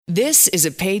This is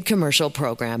a paid commercial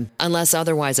program. Unless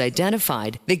otherwise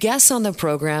identified, the guests on the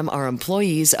program are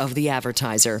employees of the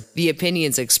advertiser. The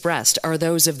opinions expressed are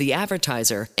those of the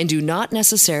advertiser and do not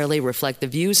necessarily reflect the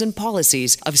views and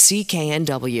policies of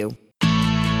CKNW.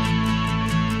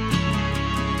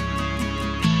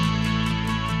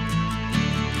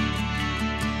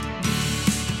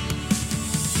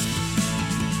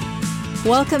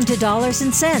 Welcome to Dollars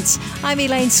and Cents. I'm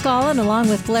Elaine Scollin along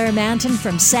with Blair Manton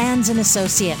from Sands &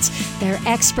 Associates. They're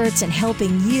experts in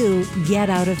helping you get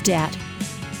out of debt.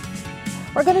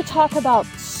 We're going to talk about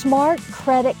smart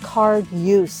credit card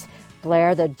use.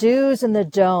 Blair, the do's and the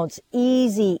don'ts,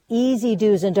 easy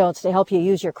do's and don'ts to help you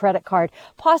use your credit card,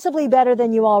 possibly better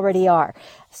than you already are.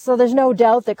 So there's no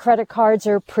doubt that credit cards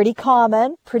are pretty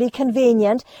common, pretty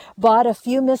convenient, but a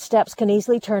few missteps can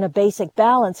easily turn a basic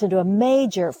balance into a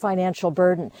major financial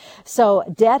burden. So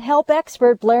debt help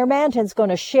expert Blair Manton's going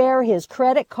to share his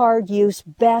credit card use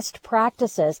best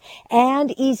practices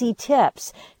and easy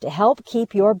tips to help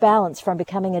keep your balance from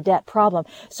becoming a debt problem.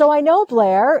 So I know,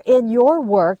 Blair, in your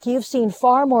work, you've seen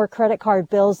far more credit card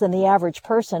bills than the average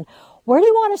person. Where do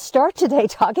you want to start today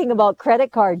talking about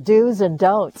credit card do's and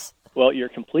don'ts? Well, you're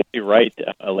completely right,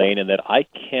 Elaine, in that I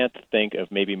can't think of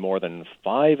maybe more than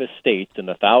 5 estates in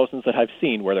the thousands that I've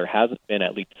seen where there hasn't been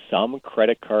at least some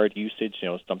credit card usage.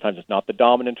 Sometimes it's not the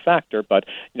dominant factor, but,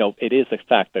 it is a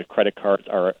fact that credit cards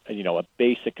are, a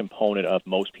basic component of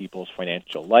most people's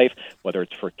financial life, whether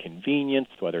it's for convenience,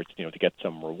 whether it's, to get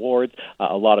some rewards.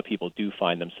 A lot of people do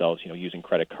find themselves, using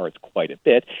credit cards quite a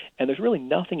bit, and there's really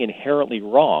nothing inherently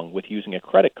wrong with using a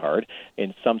credit card.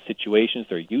 In some situations,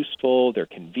 they're useful, they're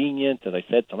convenient. As I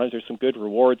said, sometimes there's some good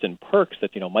rewards and perks that,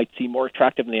 might seem more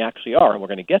attractive than they actually are, and we're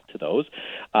going to get to those.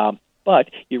 But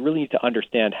you really need to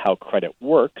understand how credit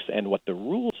works and what the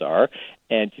rules are.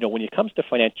 And, when it comes to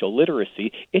financial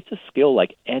literacy, it's a skill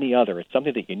like any other. It's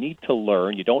something that you need to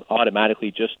learn. You don't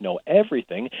automatically just know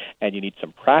everything, and you need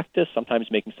some practice, sometimes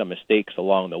making some mistakes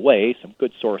along the way, some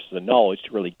good sources of knowledge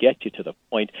to really get you to the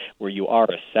point where you are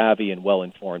a savvy and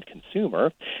well-informed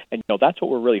consumer. And, that's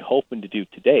what we're really hoping to do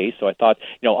today. So I thought,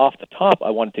 off the top, I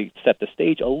wanted to set the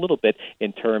stage a little bit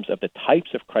in terms of the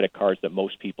types of credit cards that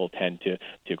most people tend to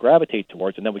gravitate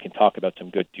towards, and then we can talk about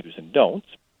some good do's and don'ts.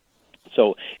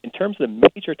 So in terms of the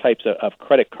major types of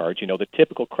credit cards, the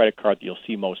typical credit card that you'll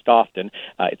see most often,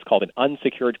 it's called an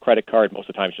unsecured credit card. Most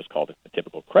of the time it's just called a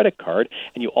typical credit card.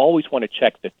 And you always want to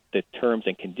check the terms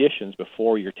and conditions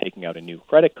before you're taking out a new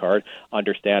credit card.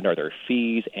 Understand, are there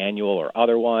fees, annual or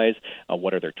otherwise?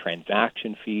 What are their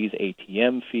transaction fees,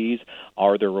 ATM fees?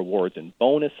 Are there rewards and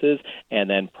bonuses? And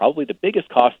then probably the biggest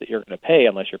cost that you're going to pay,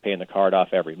 unless you're paying the card off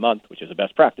every month, which is the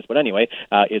best practice, but anyway,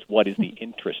 is what is the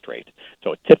interest rate?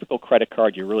 So a typical credit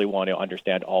card, you really want to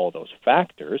understand all of those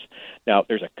factors. Now,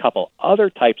 there's a couple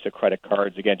other types of credit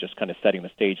cards, again, just kind of setting the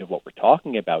stage of what we're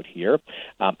talking about here.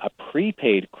 A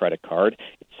prepaid credit card,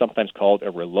 it's sometimes called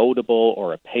a reloadable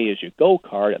or a pay-as-you-go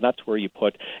card, and that's where you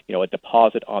put, a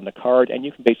deposit on the card, and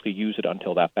you can basically use it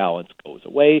until that balance goes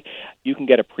away. You can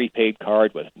get a prepaid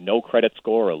card with no credit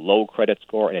score, a low credit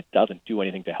score, and it doesn't do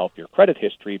anything to help your credit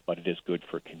history, but it is good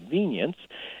for convenience.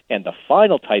 And the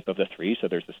final type of the three, so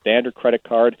there's the standard credit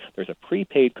card, there's a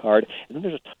prepaid card, and then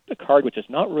there's a type of card which is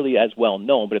not really as well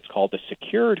known, but it's called the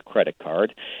secured credit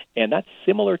card, and that's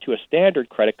similar to a standard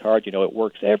credit card. It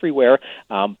works everywhere,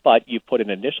 but you put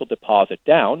an initial deposit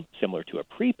down, similar to a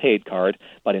prepaid card,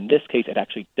 but in this case, it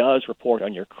actually does report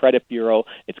on your credit bureau.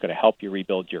 It's going to help you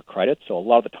rebuild your credit, so a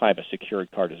lot of the time, a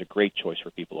secured card is a great choice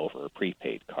for people over a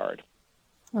prepaid card.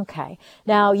 Okay.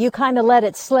 Now, you kind of let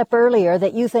it slip earlier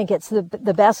that you think it's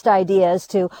the best idea is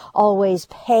to always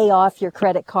pay off your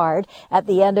credit card at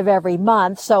the end of every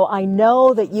month. So I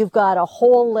know that you've got a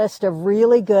whole list of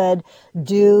really good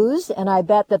do's, and I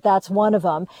bet that that's one of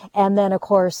them. And then, of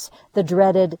course, the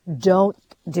dreaded don't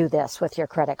do this with your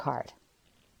credit card.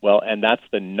 Well, and that's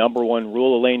the number one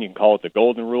rule, Elaine. You can call it the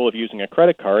golden rule of using a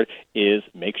credit card, is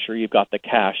make sure you've got the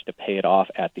cash to pay it off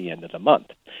at the end of the month.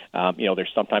 There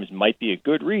sometimes might be a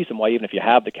good reason why, even if you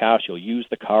have the cash, you'll use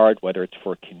the card, whether it's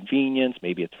for convenience,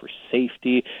 maybe it's for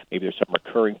safety, maybe there's some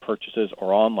recurring purchases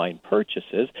or online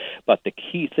purchases. But the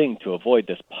key thing to avoid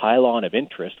this pile-on of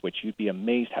interest, which you'd be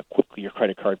amazed how quickly your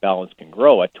credit card balance can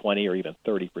grow at 20 or even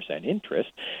 30% interest,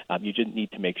 you just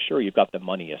need to make sure you've got the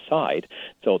money aside.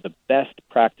 So the best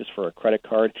practice for a credit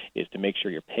card is to make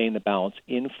sure you're paying the balance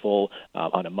in full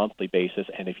on a monthly basis.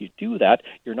 And if you do that,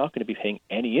 you're not going to be paying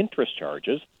any interest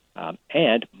charges.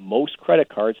 And most credit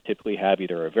cards typically have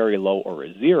either a very low or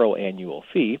a zero annual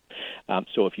fee.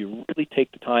 So if you really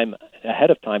take the time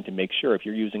ahead of time to make sure if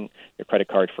you're using your credit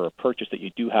card for a purchase that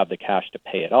you do have the cash to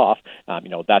pay it off,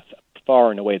 that's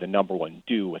far and away the number one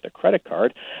do with a credit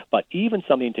card. But even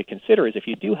something to consider is if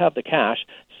you do have the cash,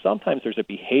 sometimes there's a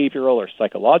behavioral or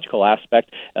psychological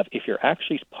aspect of if you're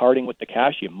actually parting with the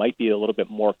cash, you might be a little bit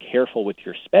more careful with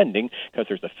your spending because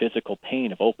there's the physical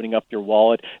pain of opening up your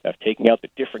wallet, of taking out the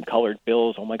different colored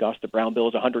bills. Oh my gosh, the brown bill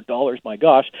is $100. My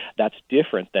gosh, that's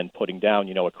different than putting down,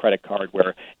 a credit card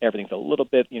where everything's a little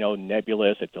bit,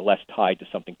 nebulous. It's less tied to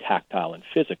something tactile and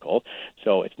physical.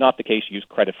 So it's not the case you use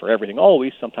credit for everything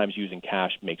always. Sometimes using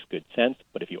cash makes good sense.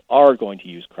 But if you are going to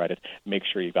use credit, make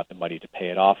sure you've got the money to pay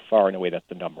it off. Far and away, that's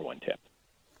the number one tip.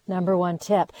 Number one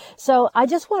tip. So I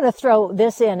just want to throw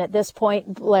this in at this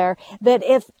point, Blair, that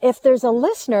if there's a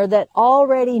listener that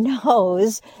already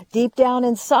knows deep down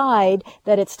inside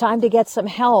that it's time to get some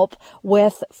help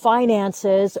with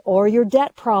finances or your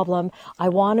debt problem, I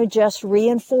want to just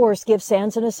reinforce, give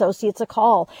Sands & Associates a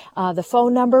call. The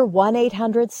phone number,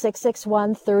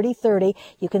 1-800-661-3030.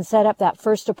 You can set up that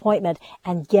first appointment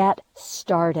and get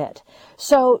started.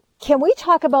 So can we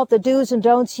talk about the do's and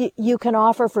don'ts you can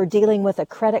offer for dealing with a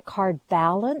credit card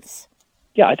balance?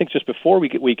 Yeah, I think just before we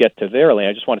get to there, Elaine,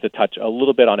 I just wanted to touch a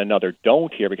little bit on another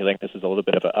don't here because I think this is a little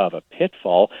bit of a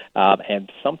pitfall. And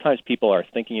sometimes people are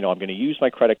thinking, I'm going to use my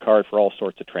credit card for all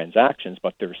sorts of transactions,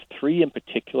 but there's three in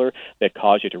particular that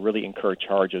cause you to really incur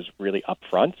charges really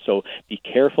upfront. So be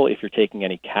careful if you're taking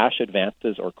any cash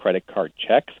advances or credit card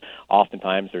checks.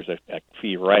 Oftentimes there's a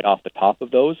fee right off the top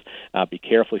of those. Be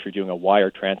careful if you're doing a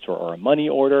wire transfer or a money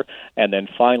order. And then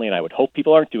finally, and I would hope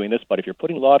people aren't doing this, but if you're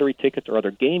putting lottery tickets or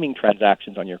other gaming transactions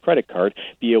on your credit card,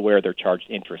 be aware they're charged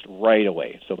interest right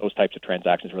away. So those types of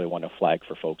transactions really want to flag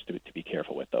for folks to be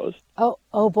careful with those.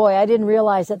 Oh boy, I didn't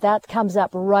realize that comes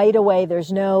up right away.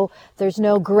 There's no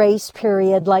grace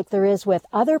period like there is with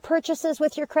other purchases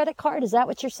with your credit card. Is that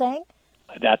what you're saying?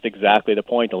 That's exactly the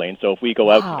point, Elaine. So if we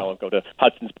go out, go to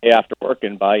Hudson's Bay after work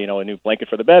and buy, a new blanket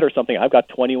for the bed or something, I've got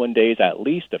 21 days at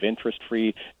least of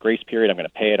interest-free grace period. I'm going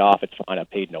to pay it off. It's fine. I've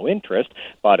paid no interest.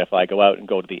 But if I go out and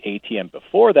go to the ATM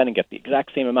before then and get the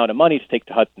exact same amount of money to take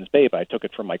to Hudson's Bay, but I took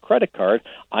it from my credit card,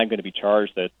 I'm going to be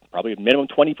charged probably a minimum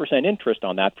 20% interest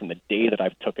on that from the day that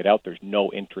I've took it out. There's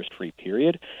no interest-free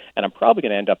period. And I'm probably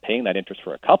going to end up paying that interest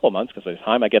for a couple months because by the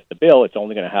time I get the bill, it's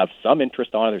only going to have some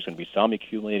interest on it. There's going to be some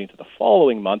accumulating to the following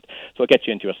month, so it gets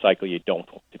you into a cycle you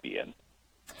don't want to be in.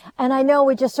 And I know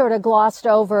we just sort of glossed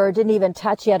over, didn't even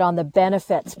touch yet on the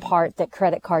benefits part that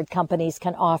credit card companies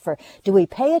can offer. Do we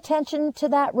pay attention to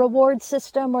that reward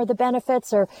system or the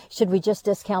benefits, or should we just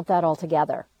discount that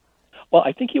altogether? Well,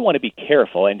 I think you want to be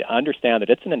careful and understand that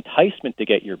it's an enticement to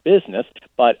get your business,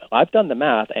 but I've done the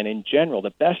math, and in general,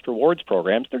 the best rewards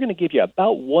programs, they're going to give you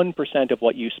about 1% of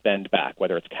what you spend back,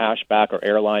 whether it's cash back or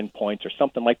airline points or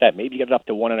something like that. Maybe you get it up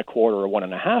to 1.25% or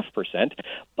 1.5%,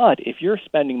 but if you're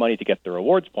spending money to get the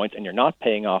rewards points and you're not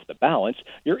paying off the balance,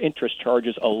 your interest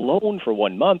charges alone for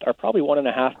 1 month are probably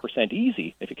 1.5%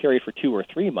 easy. If you carry it for 2 or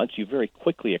 3 months, you very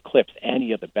quickly eclipse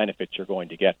any of the benefits you're going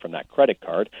to get from that credit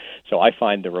card. So I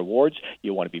find the rewards,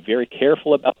 you want to be very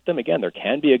careful about them. Again, there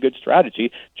can be a good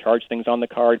strategy. Charge things on the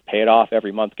card, pay it off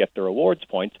every month, get the rewards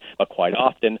points. But quite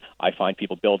often, I find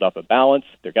people build up a balance.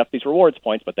 They've got these rewards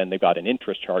points, but then they've got an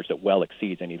interest charge that well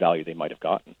exceeds any value they might have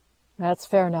gotten. That's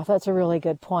fair enough. That's a really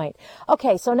good point.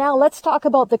 Okay, so now let's talk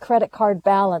about the credit card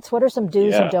balance. What are some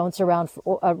do's and don'ts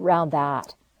around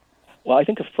that? Well, I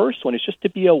think the first one is just to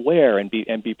be aware and be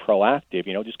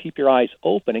proactive. Just keep your eyes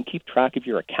open and keep track of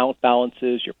your account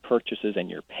balances, your purchases, and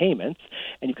your payments.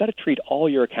 And you've got to treat all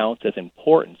your accounts as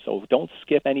important. So don't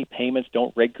skip any payments.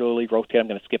 Don't regularly rotate. I'm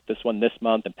going to skip this one this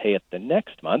month and pay it the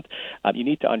next month. You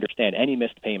need to understand any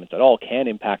missed payments at all can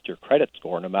impact your credit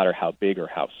score, no matter how big or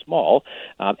how small.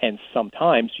 And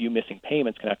sometimes you missing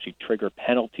payments can actually trigger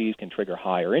penalties, can trigger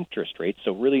higher interest rates.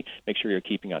 So really make sure you're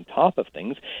keeping on top of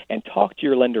things and talk to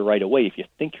your lender right away. If you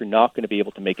think you're not going to be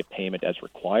able to make a payment as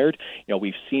required,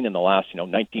 we've seen in the last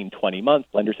 19, 20 months,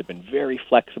 lenders have been very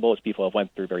flexible as people have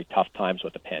went through very tough times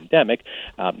with the pandemic.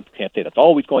 Can't say that's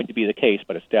always going to be the case,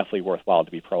 but it's definitely worthwhile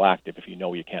to be proactive if you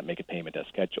know you can't make a payment as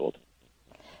scheduled.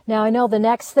 Now, I know the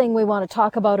next thing we want to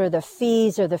talk about are the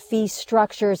fees or the fee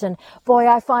structures. And boy,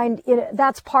 I find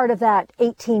that's part of that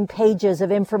 18 pages of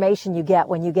information you get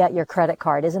when you get your credit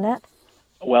card, isn't it?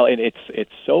 Well,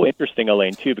 it's so interesting,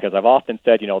 Elaine, too, because I've often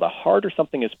said, the harder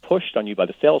something is pushed on you by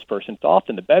the salesperson, it's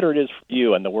often the better it is for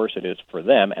you and the worse it is for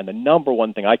them. And the number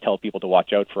one thing I tell people to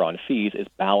watch out for on fees is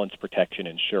balance protection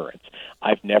insurance.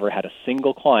 I've never had a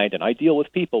single client, and I deal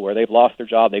with people where they've lost their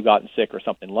job, they've gotten sick or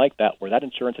something like that, where that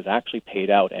insurance has actually paid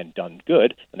out and done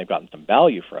good, and they've gotten some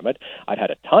value from it. I've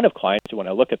had a ton of clients who, when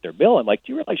I look at their bill, I'm like,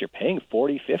 do you realize you're paying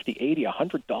 $40, $50,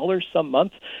 $80, $100 some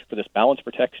month for this balance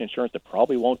protection insurance that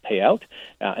probably won't pay out?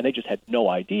 and they just had no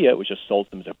idea. It was just sold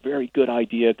to them as a very good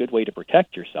idea, a good way to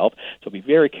protect yourself. So be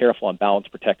very careful on balance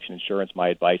protection insurance. My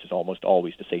advice is almost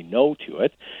always to say no to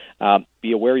it.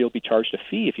 Be aware you'll be charged a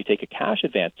fee if you take a cash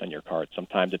advance on your card.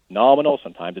 Sometimes it's nominal,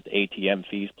 sometimes it's ATM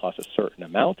fees plus a certain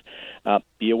amount.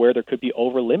 Be aware there could be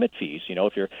over-limit fees.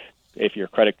 If your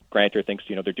credit grantor thinks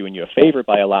they're doing you a favor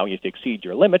by allowing you to exceed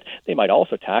your limit, they might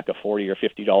also tack a $40 or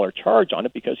 $50 charge on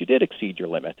it because you did exceed your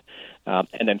limit.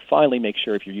 And then finally, make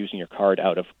sure if you're using your card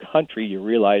out of country, you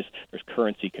realize there's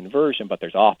currency conversion, but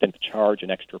there's often a charge,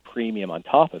 an extra premium on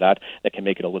top of that can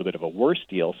make it a little bit of a worse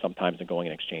deal sometimes than going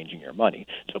and exchanging your money.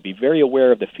 So be very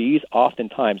aware of the fees.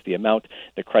 Oftentimes, the amount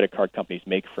the credit card companies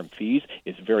make from fees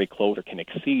is very close or can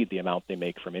exceed the amount they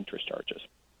make from interest charges.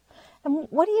 And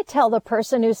what do you tell the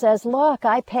person who says, look,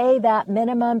 I pay that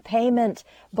minimum payment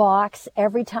box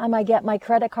every time I get my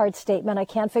credit card statement. I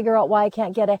can't figure out why I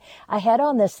can't get ahead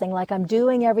on this thing, like I'm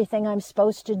doing everything I'm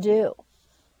supposed to do.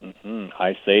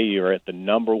 I say you're at the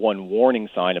number one warning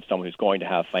sign of someone who's going to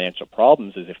have financial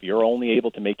problems is if you're only able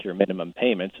to make your minimum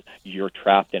payments, you're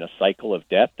trapped in a cycle of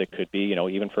debt that could be,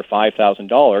 even for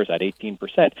 $5,000 at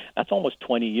 18%, that's almost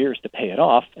 20 years to pay it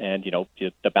off. And,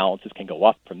 the balances can go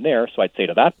up from there. So I'd say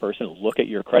to that person, look at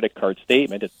your credit card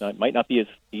statement. It might not be as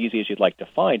easy as you'd like to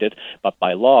find it, but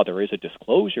by law, there is a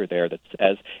disclosure there that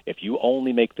says if you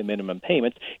only make the minimum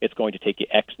payments, it's going to take you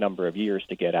X number of years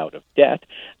to get out of debt.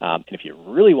 And if you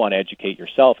really want to educate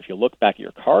yourself, if you look back at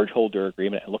your cardholder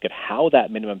agreement and look at how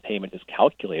that minimum payment is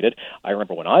calculated, I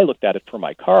remember when I looked at it for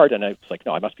my card and I was like,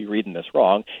 no, I must be reading this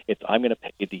wrong. I'm going to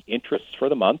pay the interest for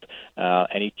the month,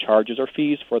 any charges or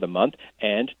fees for the month,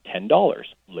 and $10,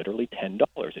 literally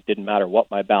 $10. It didn't matter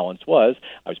what my balance was.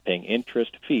 I was paying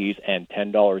interest, fees, and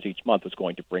 $10 each month was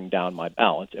going to bring down my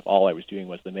balance if all I was doing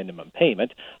was the minimum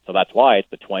payment. So that's why it's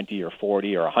the 20 or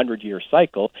 40 or 100-year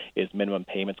cycle is minimum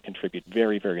payments contribute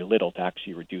very, very little to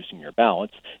actually reducing your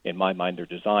balance. In my mind, they're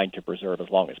designed to preserve as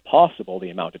long as possible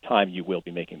the amount of time you will be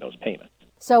making those payments.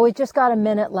 So we just got a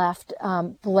minute left,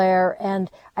 Blair, and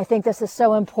I think this is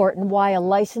so important, why a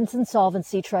licensed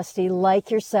insolvency trustee like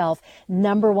yourself,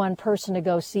 number one person to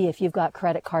go see if you've got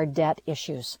credit card debt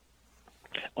issues.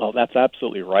 Well, that's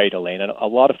absolutely right, Elaine. And a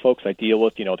lot of folks I deal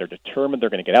with, they're determined they're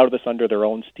going to get out of this under their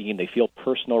own steam. They feel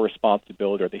personal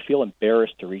responsibility or they feel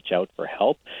embarrassed to reach out for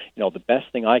help. The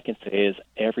best thing I can say is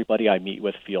everybody I meet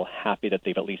with feel happy that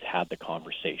they've at least had the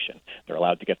conversation. They're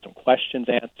allowed to get some questions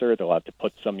answered. They're allowed to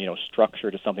put some,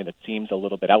 structure to something that seems a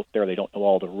little bit out there. They don't know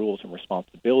all the rules and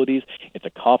responsibilities. It's a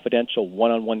confidential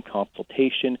one-on-one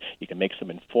consultation. You can make some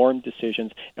informed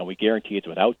decisions, and we guarantee it's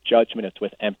without judgment. It's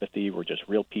with empathy. We're just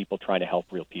real people trying to help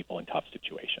real people in tough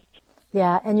situations.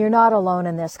 Yeah, and you're not alone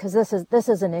in this because this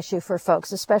is an issue for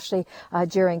folks, especially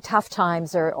during tough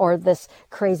times or this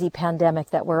crazy pandemic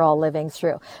that we're all living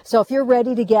through. So if you're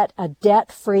ready to get a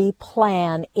debt-free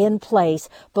plan in place,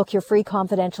 book your free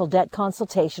confidential debt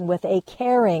consultation with a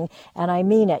caring, and I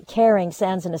mean it, caring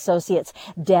Sands & Associates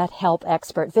debt help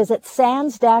expert. Visit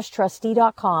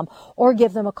sands-trustee.com or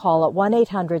give them a call at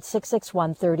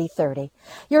 1-800-661-3030.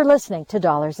 You're listening to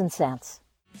Dollars and Cents.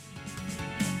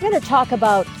 I'm going to talk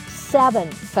about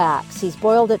 7 facts. He's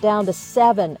boiled it down to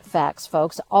 7 facts,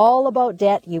 folks, all about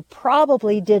debt you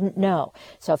probably didn't know.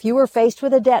 So if you were faced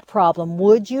with a debt problem,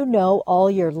 would you know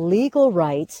all your legal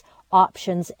rights,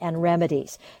 options, and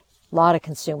remedies? A lot of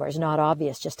consumers, not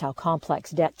obvious just how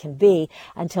complex debt can be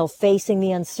until facing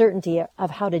the uncertainty of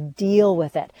how to deal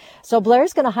with it. So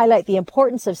Blair's going to highlight the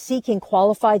importance of seeking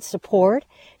qualified support,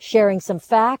 sharing some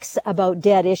facts about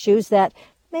debt issues that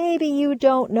maybe you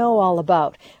don't know all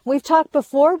about. We've talked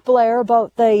before, Blair,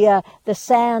 about the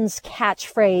Sands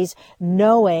catchphrase,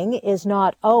 knowing is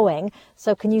not owing.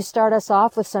 So can you start us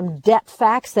off with some debt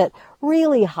facts that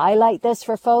really highlight this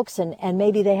for folks and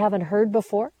maybe they haven't heard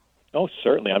before? Oh,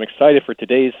 certainly. I'm excited for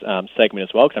today's segment as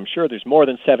well because I'm sure there's more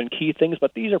than 7 key things,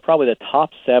 but these are probably the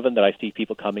top 7 that I see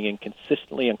people coming in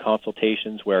consistently in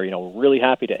consultations where, we're really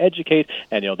happy to educate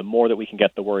and, the more that we can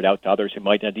get the word out to others who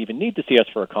might not even need to see us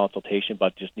for a consultation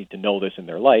but just need to know this in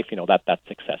their life, that's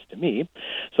success to me.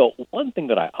 So one thing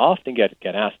that I often get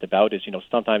asked about is,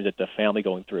 sometimes it's a family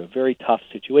going through a very tough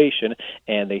situation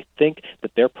and they think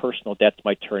that their personal debts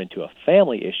might turn into a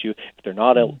family issue if they're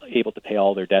not able to pay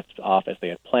all their debts off as they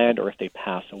had planned or if they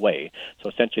pass away. So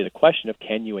essentially the question of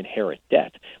can you inherit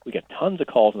debt? We get tons of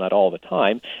calls on that all the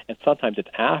time, and sometimes it's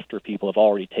after people have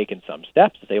already taken some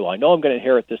steps to say, well, I know I'm going to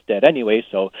inherit this debt anyway,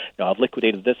 so I've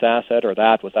liquidated this asset or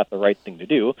that. Was that the right thing to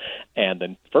do? And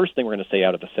then first thing we're going to say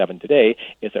out of the 7 today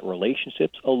is that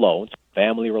relationships alone,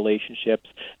 family relationships,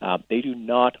 they do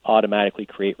not automatically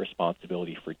create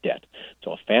responsibility for debt.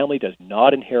 So a family does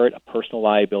not inherit a personal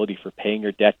liability for paying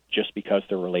your debt just because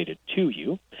they're related to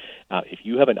you. If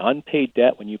you have an unpaid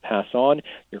debt when you pass on,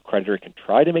 your creditor can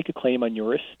try to make a claim on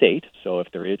your estate. So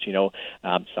if there is,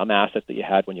 some asset that you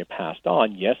had when you passed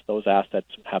on, yes, those assets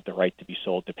have the right to be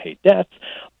sold to pay debts.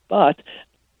 But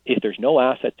if there's no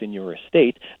assets in your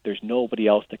estate, there's nobody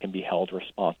else that can be held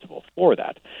responsible for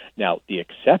that. Now, the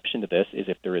exception to this is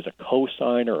if there is a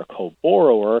co-signer or a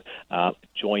co-borrower,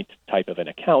 joint type of an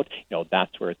account,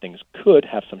 that's where things could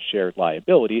have some shared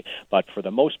liability. But for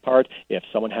the most part, if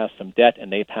someone has some debt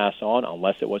and they pass on,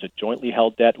 unless it was a jointly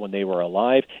held debt when they were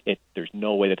alive, there's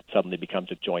no way that it suddenly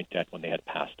becomes a joint debt when they had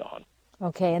passed on.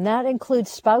 Okay, and that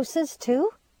includes spouses too?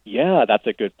 Yeah, that's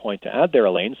a good point to add there,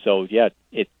 Elaine. So,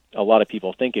 a lot of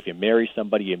people think if you marry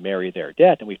somebody, you marry their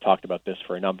debt, and we've talked about this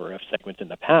for a number of segments in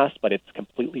the past, but it's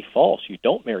completely false. You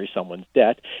don't marry someone's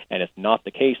debt, and it's not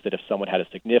the case that if someone had a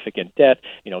significant debt,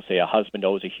 say a husband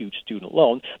owes a huge student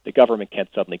loan, the government can't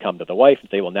suddenly come to the wife and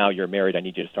say, well, now you're married, I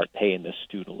need you to start paying this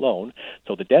student loan.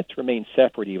 So the debts remain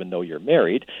separate even though you're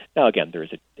married. Now, again,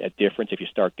 there's a difference if you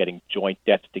start getting joint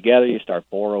debts together, you start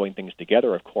borrowing things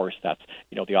together. Of course, that's,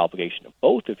 the obligation of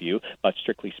both of you, but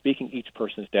strictly speaking, each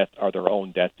person's debts are their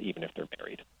own debts, even if they're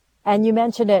married. And you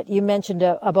mentioned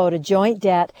about a joint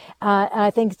debt. And I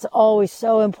think it's always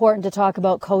so important to talk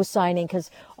about co-signing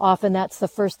because often that's the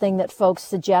first thing that folks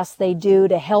suggest they do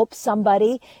to help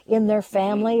somebody in their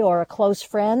family or a close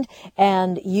friend.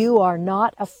 And you are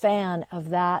not a fan of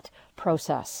that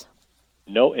process.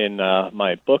 No, in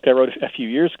my book I wrote a few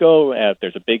years ago,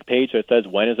 there's a big page that says,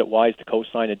 when is it wise to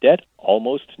co-sign a debt?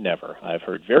 Almost never. I've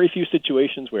heard very few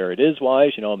situations where it is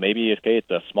wise. Maybe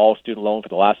it's a small student loan for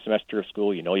the last semester of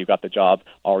school. You've got the job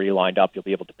already lined up. You'll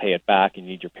be able to pay it back, and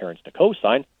you need your parents to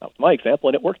co-sign. That was my example,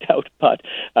 and it worked out. But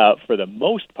for the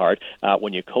most part,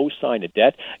 when you co-sign a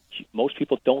debt, most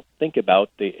people don't think about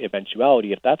the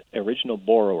eventuality. If that original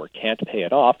borrower can't pay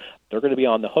it off, they're going to be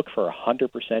on the hook for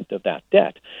 100% of that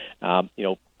debt.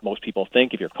 Most people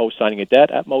think if you're co-signing a debt,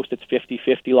 at most it's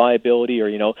 50-50 liability,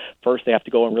 or, first they have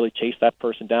to go and really chase that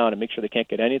person down and make sure they can't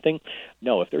get anything.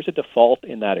 No, if there's a default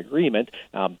in that agreement,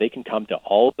 they can come to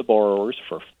all of the borrowers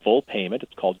for full payment.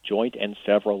 It's called joint and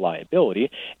several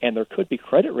liability, and there could be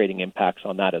credit rating impacts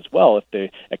on that as well. If the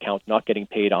account's not getting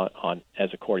paid on as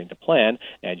according to plan,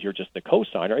 and you're just the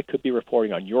co-signer, it could be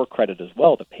reporting on your credit as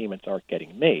well. The payments aren't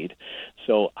getting made.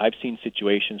 So I've seen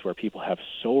situations where people have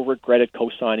so regretted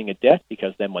co-signing a debt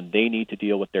because then when they need to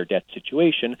deal with their debt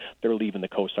situation, they're leaving the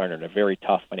co-signer in a very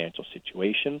tough financial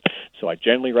situation. So I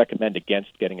generally recommend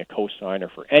against getting a co-signer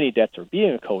for any debts or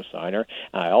being a co-signer.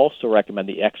 I also recommend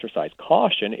the exercise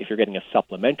caution if you're getting a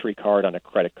supplementary card on a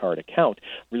credit card account.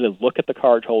 Really look at the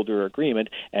cardholder agreement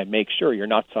and make sure you're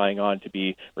not signing on to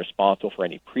be responsible for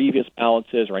any previous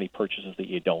balances or any purchases that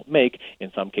you don't make.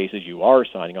 In some cases, you are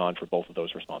signing on for both of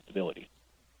those responsibilities.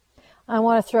 I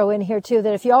want to throw in here, too,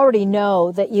 that if you already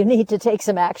know that you need to take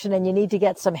some action and you need to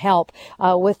get some help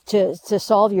to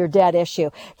solve your debt issue,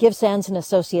 give Sands &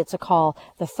 Associates a call.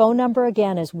 The phone number,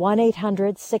 again, is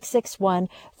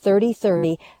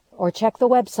 1-800-661-3030, or check the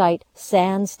website,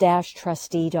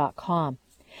 sands-trustee.com.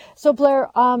 So, Blair,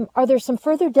 are there some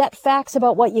further debt facts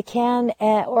about what you can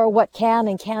or what can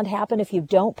and can't happen if you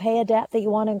don't pay a debt that you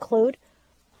want to include?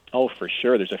 Oh, for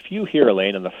sure. There's a few here,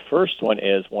 Elaine, and the first one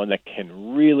is one that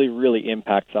can really, really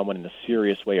impact someone in a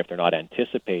serious way if they're not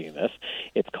anticipating this.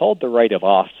 It's called the right of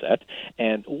offset,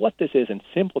 and what this is in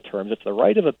simple terms, it's the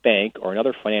right of a bank or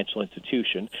another financial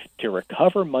institution to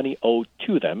recover money owed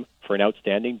to them for an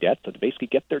outstanding debt, so to basically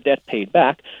get their debt paid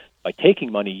back by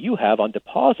taking money you have on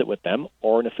deposit with them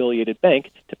or an affiliated bank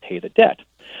to pay the debt.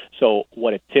 So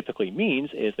what it typically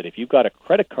means is that if you've got a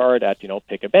credit card at,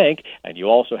 pick a bank, and you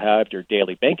also have your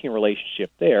daily banking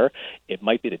relationship there, it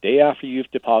might be the day after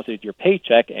you've deposited your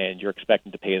paycheck and you're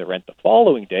expecting to pay the rent the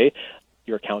following day.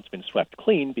 Your account's been swept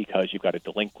clean because you've got a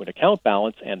delinquent account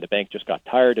balance and the bank just got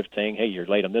tired of saying, hey, you're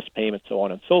late on this payment, so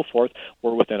on and so forth.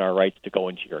 We're within our rights to go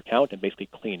into your account and basically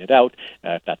clean it out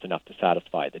if that's enough to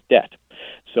satisfy the debt.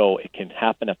 So it can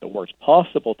happen at the worst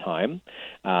possible time,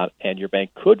 and your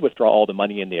bank could withdraw all the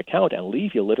money in the account and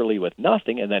leave you literally with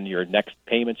nothing, and then your next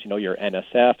payments, your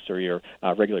NSFs or your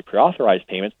regular pre-authorized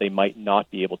payments, they might not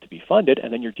be able to be funded,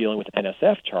 and then you're dealing with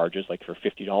NSF charges like for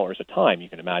 $50 a time. You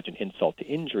can imagine insult to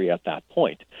injury at that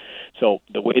point. So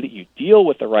the way that you deal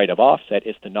with the right of offset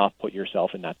is to not put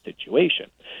yourself in that situation.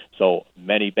 So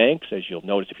many banks, as you'll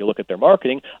notice if you look at their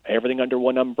marketing, everything under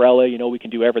one umbrella, we can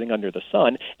do everything under the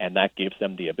sun, and that gives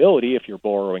them the ability, if you're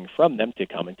borrowing from them, to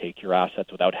come and take your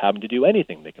assets without having to do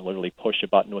anything. They can literally push a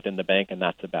button within the bank, and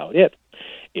that's about it.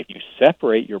 If you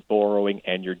separate your borrowing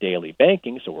and your daily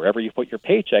banking, so wherever you put your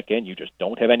paycheck in, you just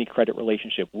don't have any credit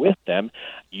relationship with them,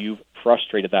 you've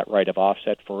frustrated that right of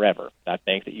offset forever. That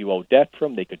bank that you owe debt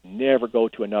from, they could never go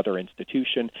to another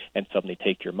institution and suddenly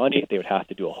take your money. They would have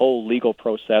to do a whole legal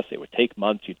process. It would take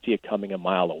months. You'd see it coming a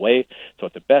mile away. So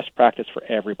it's the best practice for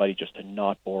everybody just to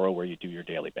not borrow where you do your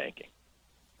daily banking.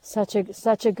 Such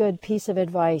a good piece of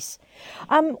advice.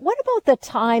 What about the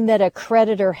time that a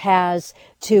creditor has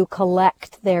to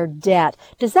collect their debt?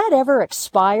 Does that ever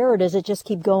expire, or does it just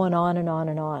keep going on and on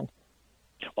and on?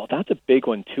 Well, that's a big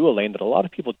one too, Elaine, that a lot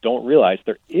of people don't realize.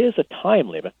 There is a time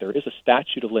limit. There is a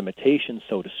statute of limitations,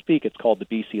 so to speak. It's called the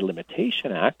BC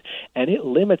Limitation Act, and it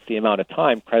limits the amount of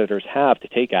time creditors have to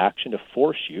take action to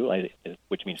force you,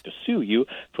 which means to sue you,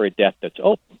 for a debt that's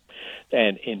open.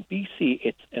 And in BC,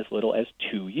 it's as little as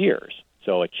 2 years.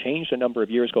 So it changed a number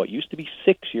of years ago. It used to be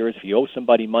 6 years. If you owe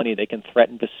somebody money, they can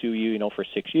threaten to sue you, for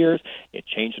 6 years. It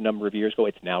changed a number of years ago.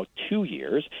 It's now 2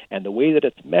 years. And the way that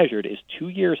it's measured is 2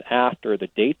 years after the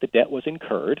date the debt was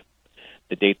incurred,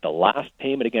 the date the last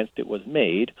payment against it was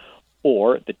made,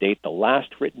 or the date the last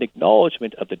written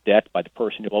acknowledgement of the debt by the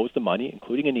person who owes the money,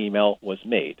 including an email, was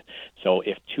made. So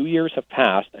if 2 years have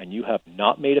passed and you have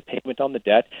not made a payment on the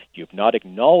debt, you've not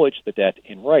acknowledged the debt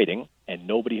in writing, and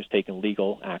nobody has taken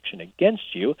legal action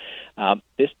against you,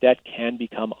 this debt can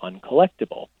become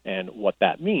uncollectible. And what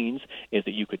that means is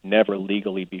that you could never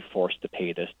legally be forced to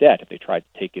pay this debt. If they tried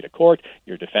to take you to court,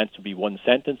 your defense would be one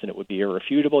sentence and it would be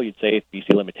irrefutable. You'd say,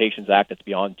 BC Limitations Act, it's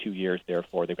beyond 2 years,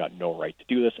 therefore they've got no right to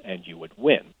do this, and you would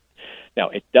win. Now,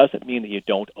 it doesn't mean that you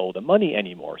don't owe the money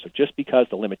anymore. So just because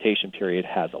the limitation period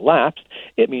has elapsed,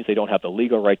 it means they don't have the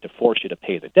legal right to force you to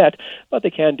pay the debt, but they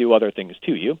can do other things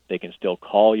to you. They can still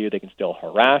call you. They can still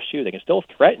harass you. They can still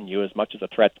threaten you. As much as the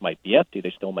threats might be empty,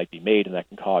 they still might be made, and that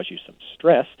can cause you some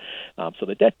stress. So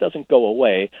the debt doesn't go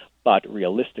away, but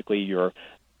realistically, your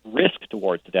risk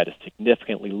towards the debt is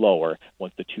significantly lower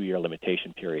once the 2-year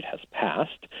limitation period has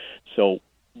passed. So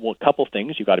a couple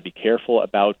things. You've got to be careful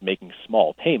about making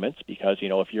small payments because,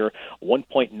 if you're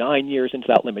 1.9 years into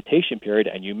that limitation period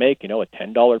and you make, a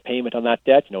 $10 payment on that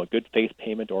debt, a good faith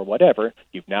payment or whatever,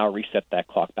 you've now reset that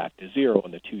clock back to zero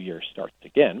and the 2 years starts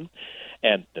again.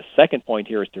 And the second point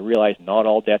here is to realize not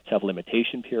all debts have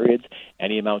limitation periods.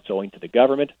 Any amounts owing to the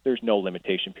government, there's no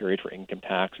limitation period for income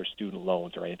tax or student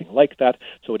loans or anything like that.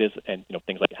 So it is, and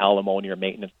things like alimony or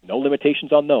maintenance, no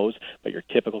limitations on those, but your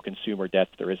typical consumer debts,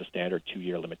 there is a standard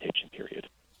 2-year limitation period.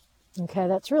 Okay,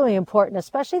 that's really important,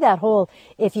 especially that whole,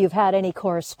 if you've had any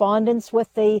correspondence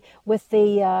with the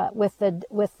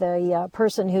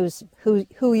person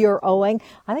who you're owing.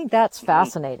 I think that's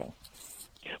fascinating.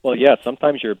 Well, yeah,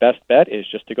 sometimes your best bet is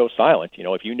just to go silent.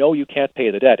 If you know you can't pay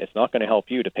the debt, it's not going to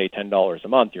help you to pay $10 a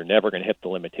month. You're never going to hit the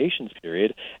limitations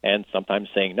period. And sometimes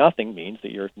saying nothing means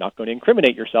that you're not going to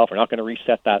incriminate yourself or not going to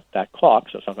reset that clock.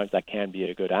 So sometimes that can be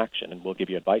a good action, and we'll give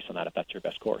you advice on that if that's your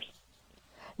best course.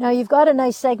 Now, you've got a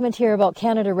nice segment here about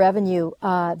Canada Revenue,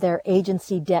 their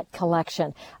agency debt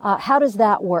collection. How does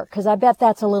that work? Because I bet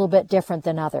that's a little bit different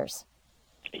than others.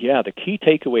 Yeah, the key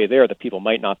takeaway there that people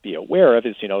might not be aware of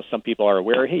is, some people are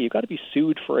aware, hey, you've got to be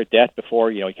sued for a debt before,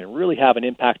 you can really have an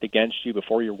impact against you,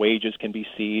 before your wages can be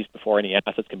seized, before any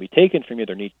assets can be taken from you.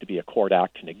 There needs to be a court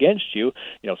action against you.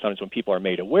 Sometimes when people are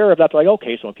made aware of that, they're like,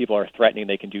 okay, so when people are threatening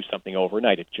they can do something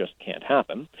overnight, it just can't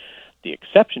happen. The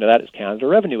exception to that is Canada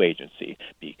Revenue Agency.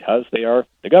 Because they are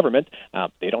the government,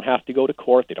 they don't have to go to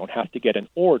court. They don't have to get an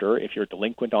order if you're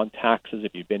delinquent on taxes,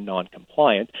 if you've been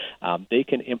non-compliant. They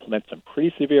can implement some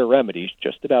pretty severe remedies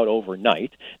just about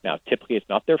overnight. Now, typically it's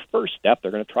not their first step. They're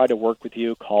going to try to work with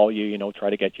you, call you, try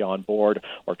to get you on board,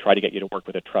 or try to get you to work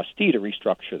with a trustee to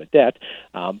restructure the debt.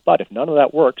 But if none of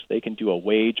that works, they can do a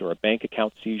wage or a bank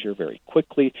account seizure very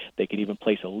quickly. They can even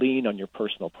place a lien on your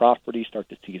personal property, start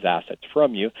to seize assets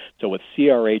from you. So with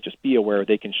CRA, just be aware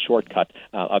they can shortcut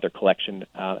other collection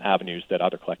avenues that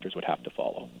other collectors would have to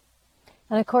follow.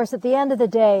 And of course, at the end of the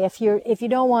day, if you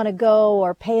don't want to go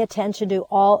or pay attention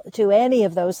to any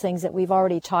of those things that we've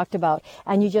already talked about,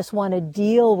 and you just want to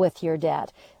deal with your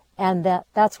debt, and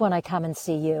that's when I come and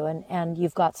see you, and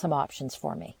you've got some options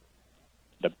for me.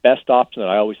 The best option that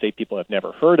I always say people have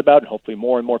never heard about, and hopefully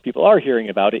more and more people are hearing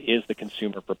about it, is the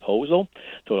consumer proposal.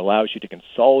 So it allows you to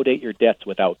consolidate your debts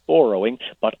without borrowing,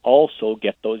 but also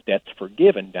get those debts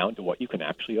forgiven down to what you can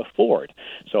actually afford.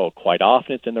 So quite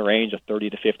often it's in the range of 30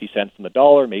 to 50 cents on the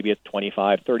dollar, maybe it's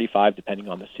 25, 35, depending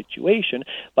on the situation,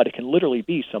 but it can literally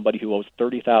be somebody who owes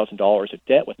 $30,000 of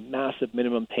debt with massive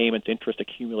minimum payments, interest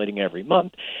accumulating every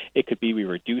month. It could be we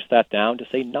reduce that down to,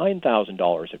 say,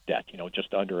 $9,000 of debt,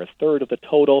 just under a third of the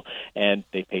total, and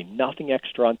they pay nothing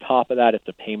extra on top of that. It's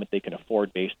a payment they can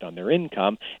afford based on their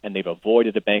income, and they've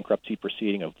avoided a bankruptcy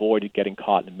proceeding, avoided getting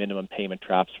caught in minimum payment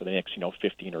traps for the next,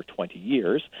 15 or 20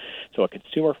 years. So a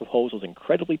consumer proposal is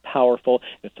incredibly powerful.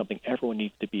 It's something everyone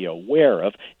needs to be aware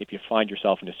of if you find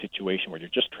yourself in a situation where you're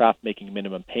just trapped making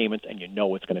minimum payments and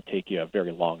it's going to take you a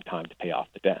very long time to pay off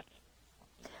the debt.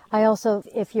 I also,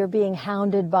 if you're being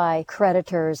hounded by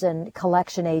creditors and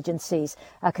collection agencies,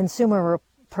 a consumer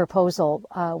proposal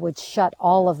would shut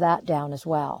all of that down as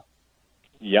well.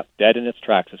 Yep, dead in its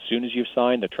tracks. As soon as you've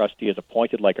signed, the trustee is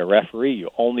appointed like a referee.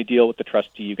 You only deal with the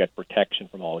trustee. You get protection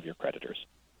from all of your creditors.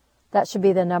 That should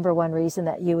be the number one reason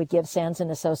that you would give Sands &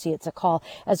 Associates a call.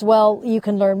 As well, you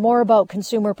can learn more about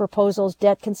consumer proposals,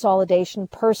 debt consolidation,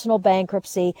 personal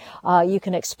bankruptcy. You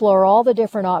can explore all the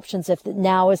different options if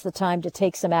now is the time to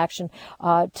take some action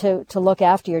to look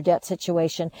after your debt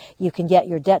situation. You can get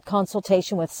your debt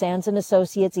consultation with Sands &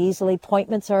 Associates easily.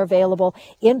 Appointments are available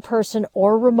in person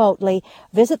or remotely.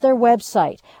 Visit their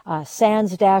website,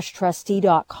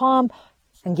 sands-trustee.com.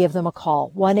 and give them a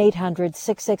call,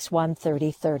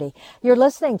 1-800-661-3030. You're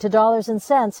listening to Dollars and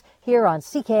Cents here on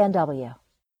CKNW.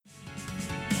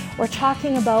 We're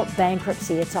talking about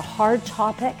bankruptcy. It's a hard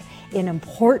topic, an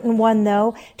important one,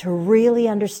 though, to really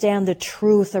understand the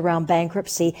truth around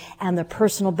bankruptcy and the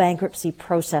personal bankruptcy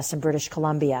process in British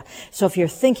Columbia. So if you're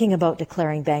thinking about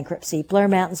declaring bankruptcy, Blair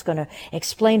Manton's going to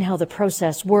explain how the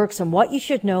process works and what you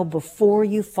should know before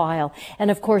you file. And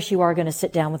of course, you are going to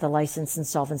sit down with a licensed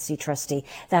insolvency trustee.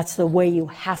 That's the way you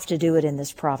have to do it in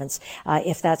this province,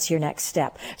 if that's your next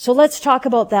step. So let's talk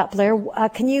about that, Blair.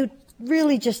 Can you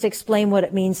really just explain what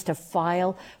it means to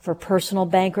file for personal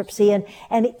bankruptcy? And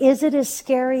is it as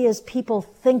scary as people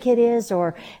think it is,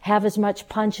 or have as much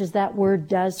punch as that word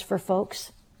does for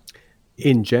folks?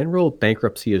 In general,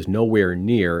 bankruptcy is nowhere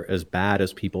near as bad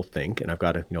as people think. And I've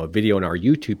got a video on our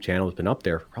YouTube channel that's been up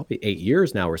there for probably 8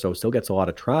 years now or so. It still gets a lot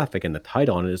of traffic. And the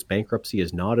title on it is Bankruptcy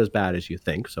is Not as Bad as You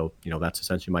Think. So, that's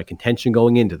essentially my contention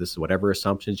going into this. Whatever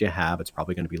assumptions you have, it's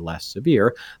probably going to be less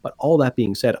severe. But all that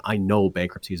being said, I know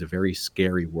bankruptcy is a very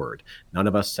scary word. None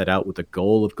of us set out with the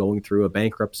goal of going through a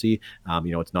bankruptcy.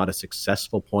 It's not a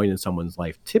successful point in someone's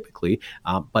life typically,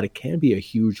 but it can be a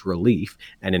huge relief.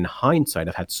 And in hindsight,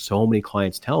 I've had so many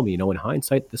clients tell me, in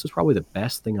hindsight, this was probably the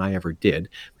best thing I ever did,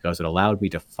 because it allowed me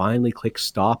to finally click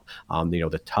stop,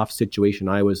 the tough situation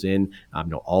I was in,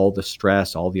 all the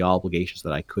stress, all the obligations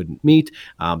that I couldn't meet,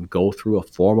 go through a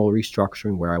formal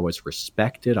restructuring where I was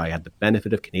respected. I had the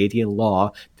benefit of Canadian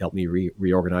law to help me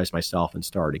reorganize myself and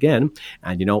start again.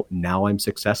 And, now I'm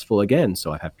successful again.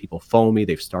 So I've had people phone me.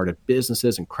 They've started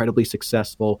businesses, incredibly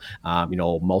successful,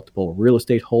 multiple real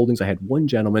estate holdings. I had one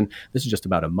gentleman, this is just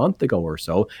about a month ago or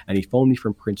so, and he phoned me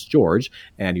from Prince George,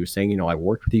 and he was saying, I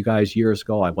worked with you guys years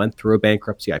ago. I went through a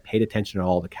bankruptcy. I paid attention to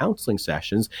all the counseling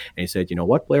sessions. And he said, you know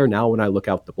what, Blair, now when I look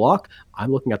out the block,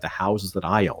 I'm looking at the houses that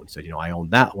I own. He said, I own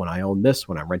that one. I own this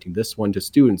one. I'm renting this one to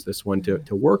students, this one to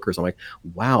workers. I'm like,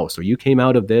 wow. So you came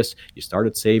out of this, you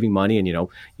started saving money, and,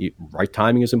 right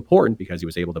timing is important, because he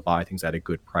was able to buy things at a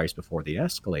good price before they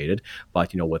escalated.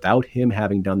 But, without him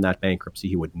having done that bankruptcy,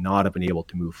 he would not have been able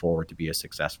to move forward to be as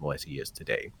successful as he is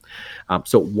today.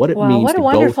 So what it means what a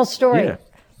wonderful story. Yeah.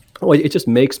 Well, it just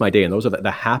makes my day. And those are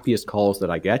the happiest calls that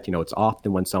I get. It's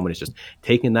often when someone is just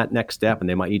taking that next step, and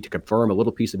they might need to confirm a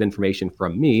little piece of information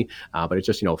from me. But it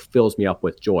just, fills me up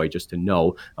with joy just to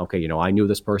know, okay, I knew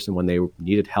this person when they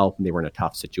needed help and they were in a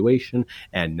tough situation,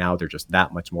 and now they're just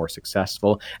that much more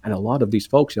successful. And a lot of these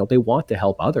folks, they want to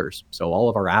help others. So all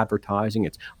of our advertising,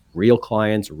 it's real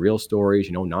clients, real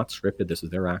stories, not scripted. This is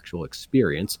their actual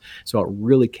experience. So it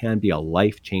really can be a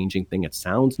life-changing thing. It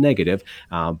sounds negative,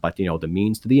 but, the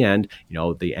means to the end,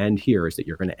 the end here is that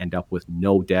you're going to end up with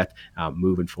no debt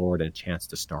moving forward and a chance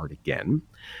to start again.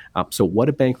 So what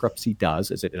a bankruptcy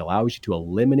does is it allows you to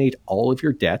eliminate all of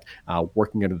your debt,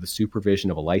 working under the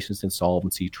supervision of a licensed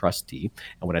insolvency trustee.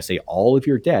 And when I say all of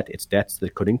your debt, it's debts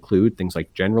that could include things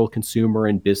like general consumer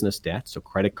and business debt, so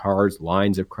credit cards,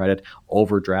 lines of credit,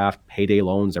 overdraft, overdraft, payday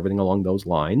loans, everything along those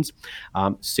lines.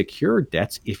 Secured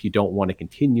debts, if you don't want to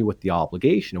continue with the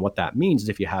obligation. And what that means is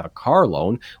if you have a car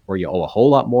loan where you owe a whole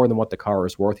lot more than what the car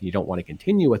is worth and you don't want to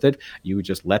continue with it, you would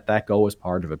just let that go as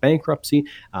part of a bankruptcy.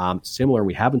 Similar,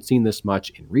 we haven't seen this much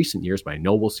in recent years, but I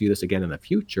know we'll see this again in the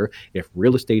future. If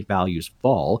real estate values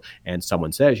fall and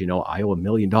someone says, I owe $1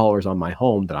 million on my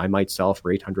home that I might sell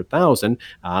for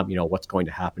 $800,000, what's going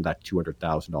to happen to that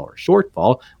 $200,000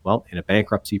 shortfall? Well, in a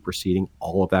bankruptcy proceeding,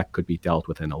 all of that could be dealt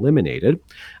with and eliminated.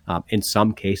 In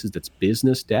some cases, that's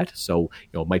business debt. So,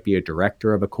 it might be a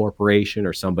director of a corporation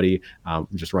or somebody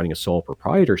just running a sole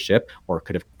proprietorship, or it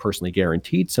could have personally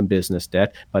guaranteed some business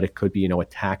debt, but it could be, a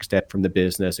tax debt from the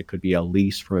business. It could be a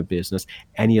lease from a business.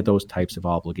 Any of those types of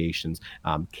obligations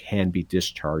can be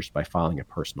discharged by filing a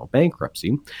personal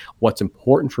bankruptcy. What's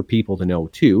important for people to know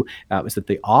too is that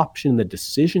the option, the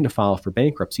decision to file for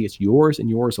bankruptcy, it's yours and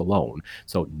yours alone.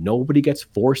 So nobody gets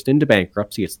forced into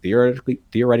bankruptcy. It's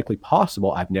theoretically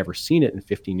possible. I've never seen it in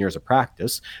 15 years of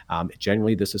practice.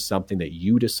 Generally, this is something that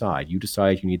you decide. You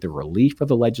decide you need the relief of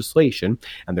the legislation,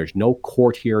 and there's no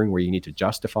court hearing where you need to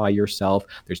justify yourself.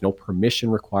 There's no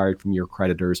permission required from your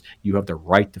creditors. You have the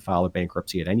right to file a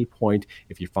bankruptcy at any point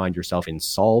if you find yourself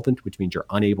insolvent, which means you're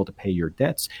unable to pay your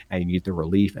debts, and you need the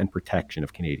relief and protection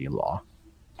of Canadian law.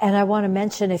 And I want to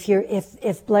mention,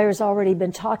 if Blair's already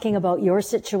been talking about your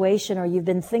situation or you've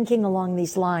been thinking along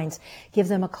these lines, give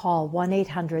them a call,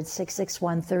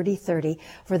 1-800-661-3030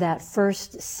 for that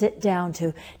first sit down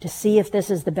to see if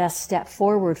this is the best step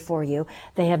forward for you.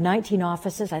 They have 19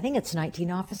 offices. I think it's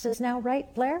 19 offices now,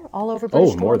 right, Blair? All over British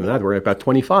Columbia? More than that. We're at about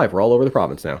 25. We're all over the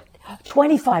province now.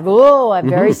 25. Oh, I'm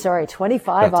very sorry.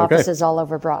 25 That's offices all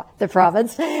over the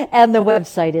province. And the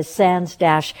website is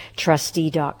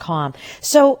sands-trustee.com.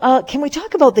 So can we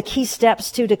talk about the key steps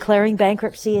to declaring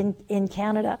bankruptcy in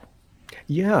Canada?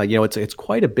 Yeah, it's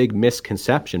quite a big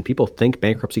misconception. People think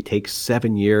bankruptcy takes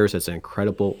 7 years. It's an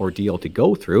incredible ordeal to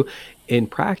go through. In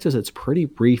practice, it's pretty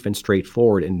brief and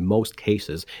straightforward in most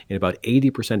cases. In about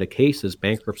 80% of cases,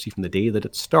 bankruptcy from the day that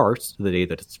it starts to the day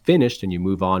that it's finished and you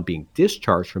move on being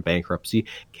discharged from bankruptcy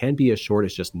can be as short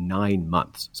as just 9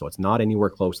 months. So it's not anywhere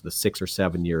close to the 6 or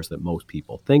 7 years that most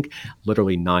people think,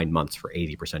 literally 9 months for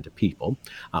 80% of people.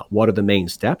 What are the main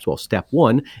steps? Well, step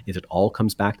one is it all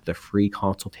comes back to the free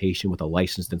consultation with a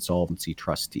licensed insolvency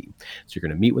trustee. So you're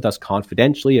going to meet with us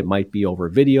confidentially. It might be over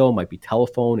video, it might be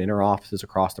telephone, in our offices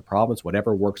across the province.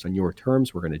 Whatever works on your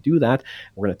terms, we're going to do that.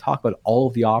 We're going to talk about all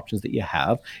of the options that you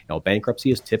have. Bankruptcy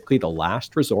is typically the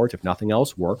last resort if nothing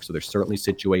else works. So there's certainly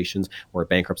situations where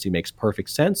bankruptcy makes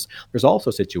perfect sense. There's also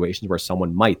situations where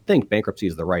someone might think bankruptcy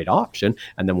is the right option.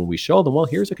 And then when we show them, well,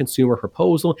 here's a consumer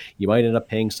proposal, you might end up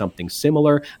paying something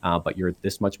similar, but you're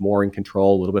this much more in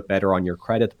control, a little bit better on your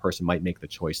credit. The person might make the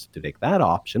choice to take that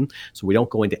option. So we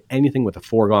don't go into anything with a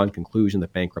foregone conclusion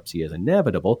that bankruptcy is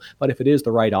inevitable. But if it is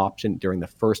the right option during the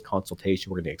first consultation,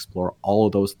 we're going to explore all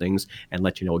of those things and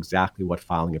let you know exactly what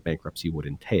filing a bankruptcy would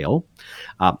entail.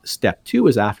 Step two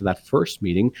is after that first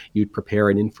meeting, you'd prepare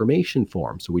an information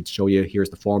form. So we'd show you, here's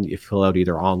the form that you fill out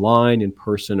either online, in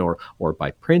person, or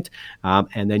by print.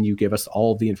 And then you give us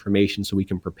all of the information so we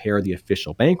can prepare the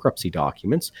official bankruptcy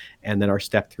documents. And then our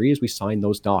step three is we sign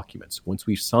those documents. Once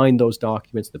we've signed those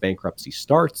documents, the bankruptcy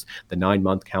starts, the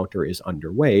 9-month counter is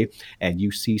underway, and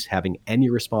you cease having any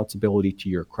responsibility to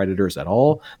your creditors at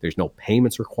all. There's no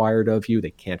payments required of you.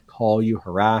 They can't call you,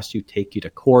 harass you, take you to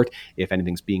court. If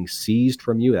anything's being seized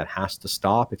from you, that has to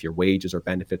stop. If your wages or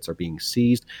benefits are being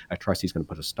seized, a trustee is going to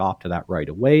put a stop to that right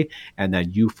away. And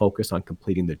then you focus on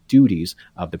completing the duties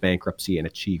of the bankruptcy and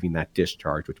achieving that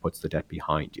discharge, which puts the debt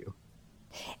behind you.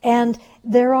 And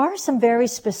there are some very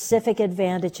specific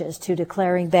advantages to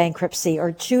declaring bankruptcy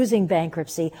or choosing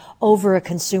bankruptcy over a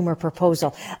consumer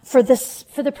proposal. For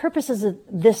the purposes of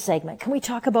this segment, can we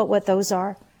talk about what those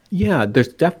are? Yeah, there's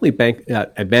definitely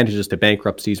advantages to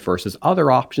bankruptcies versus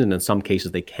other options. And in some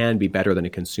cases, they can be better than a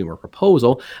consumer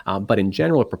proposal. But in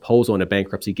general, a proposal and a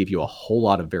bankruptcy give you a whole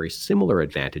lot of very similar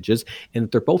advantages in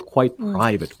that they're both quite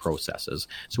private processes.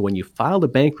 So when you file a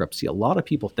bankruptcy, a lot of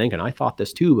people think, and I thought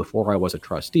this too before I was a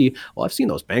trustee, well, I've seen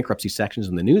those bankruptcy sections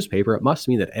in the newspaper. It must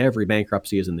mean that every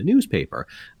bankruptcy is in the newspaper.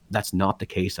 That's not the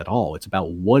case at all. It's about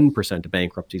 1% of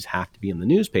bankruptcies have to be in the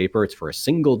newspaper. It's for a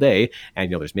single day.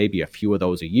 And, there's maybe a few of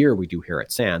those a year we do here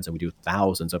at SANS, and we do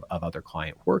thousands of other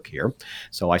client work here.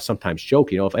 So I sometimes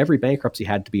joke, if every bankruptcy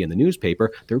had to be in the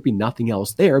newspaper, there would be nothing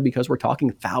else there because we're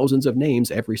talking thousands of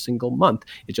names every single month.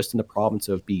 It's just in the province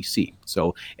of BC.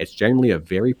 So it's generally a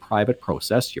very private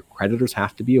process. Your creditors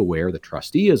have to be aware, the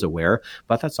trustee is aware,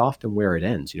 but that's often where it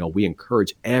ends. We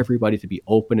encourage everybody to be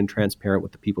open and transparent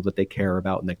with the people that they care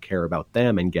about and that care about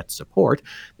them and get support.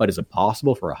 But is it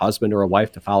possible for a husband or a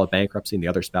wife to file a bankruptcy and the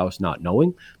other spouse not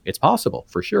knowing? It's possible,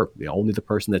 for sure. Only the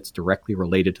person that's directly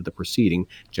related to the proceeding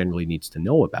generally needs to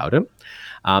know about it.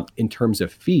 In terms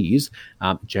of fees,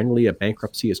 generally a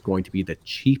bankruptcy is going to be the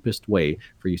cheapest way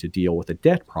for you to deal with a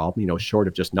debt problem, short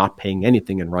of just not paying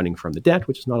anything and running from the debt,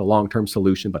 which is not a long-term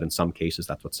solution, but in some cases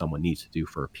that's what someone needs to do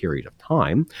for a period of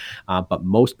time. But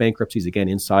most bankruptcies, again,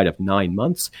 inside of 9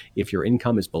 months, if your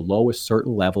income is below a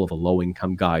certain level of a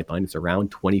low-income guideline, it's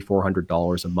around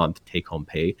 $2,400 a month take-home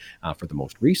pay for the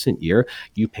most recent year,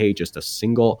 you pay just a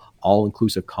single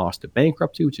all-inclusive cost of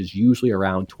bankruptcy, which is usually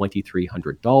around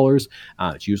 $2,300.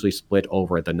 It's usually split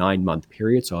over the 9-month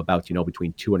period, so about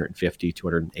between $250,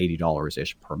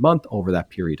 $280-ish per month over that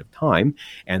period of time,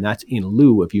 and that's in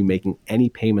lieu of you making any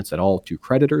payments at all to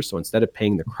creditors. So instead of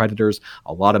paying the creditors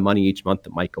a lot of money each month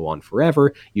that might go on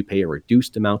forever, you pay a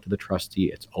reduced amount to the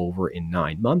trustee. It's over in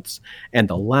 9 months. And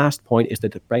the last point is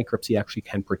that the bankruptcy actually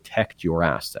can protect your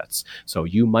assets. So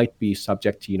you might be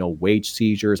subject to wage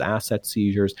seizures, asset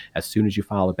seizures. As soon as you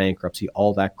file a bankruptcy,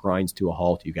 all that grinds to a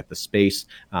halt. You get the space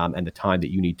and the time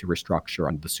that you need to restructure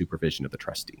under the supervision of the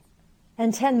trustee.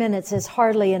 And 10 minutes is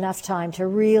hardly enough time to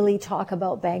really talk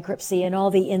about bankruptcy and all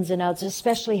the ins and outs,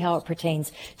 especially how it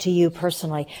pertains to you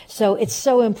personally. So it's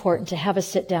so important to have a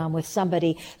sit down with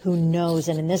somebody who knows.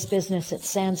 And in this business, it's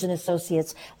Sands &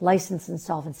 Associates licensed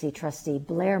insolvency trustee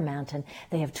Blair Manton.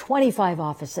 They have 25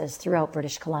 offices throughout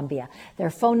British Columbia.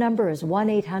 Their phone number is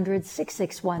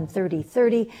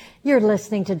 1-800-661-3030. You're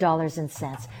listening to Dollars and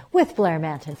Cents with Blair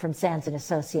Manton from Sands &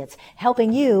 Associates,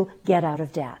 helping you get out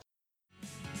of debt.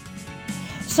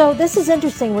 So this is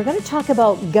interesting. We're going to talk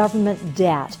about government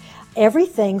debt.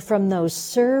 Everything from those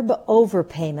CERB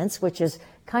overpayments, which is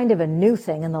kind of a new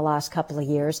thing in the last couple of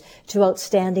years, to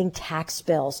outstanding tax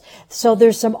bills. So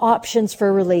there's some options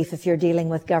for relief if you're dealing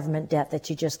with government debt that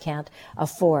you just can't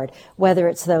afford, whether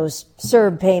it's those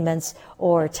CERB payments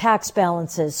or tax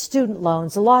balances, student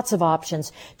loans, lots of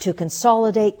options to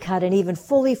consolidate, cut, and even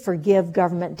fully forgive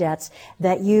government debts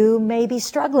that you may be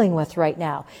struggling with right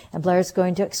now. And Blair's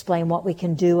going to explain what we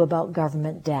can do about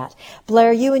government debt.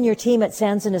 Blair, you and your team at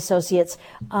Sands & Associates,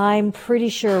 I'm pretty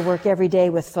sure work every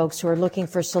day with folks who are looking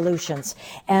for solutions.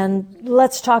 And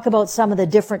let's talk about some of the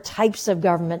different types of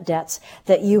government debts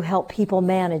that you help people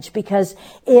manage, because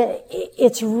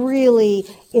it's really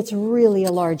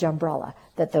a large umbrella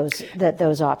that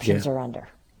those options are under.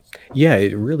 Yeah,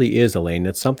 it really is, Elaine.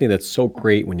 It's something that's so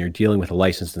great when you're dealing with a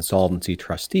licensed insolvency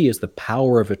trustee is the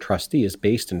power of a trustee is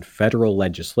based in federal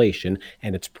legislation,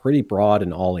 and it's pretty broad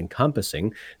and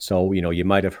all-encompassing. So, you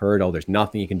might have heard, there's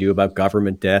nothing you can do about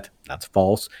government debt. That's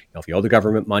false. If you owe the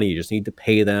government money, you just need to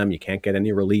pay them. You can't get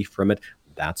any relief from it.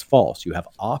 That's false. You have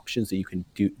options that you can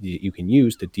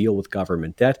use to deal with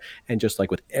government debt. And just like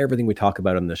with everything we talk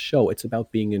about on this show, it's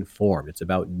about being informed. It's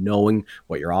about knowing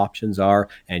what your options are.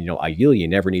 And, ideally, you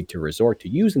never need to resort to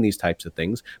using these types of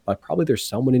things, but probably there's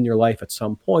someone in your life at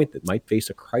some point that might face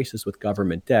a crisis with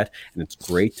government debt. And it's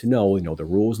great to know, the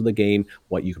rules of the game,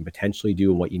 what you can potentially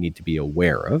do and what you need to be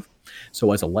aware of.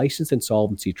 So as a licensed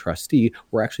insolvency trustee,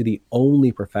 we're actually the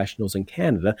only professionals in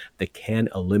Canada that can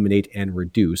eliminate and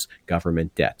reduce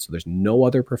government debt. So there's no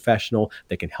other professional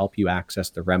that can help you access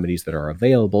the remedies that are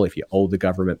available if you owe the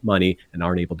government money and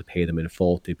aren't able to pay them in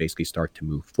full to basically start to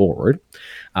move forward.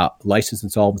 Licensed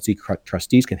insolvency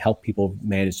trustees can help people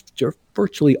manage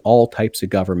virtually all types of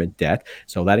government debt.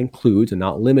 So that includes, and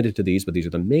not limited to these, but these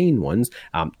are the main ones,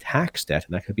 tax debt.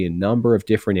 And that could be a number of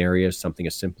different areas, something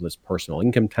as simple as personal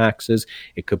income taxes.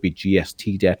 It could be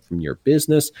GST debt from your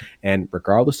business. And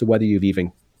regardless of whether you've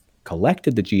even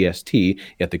collected the GST,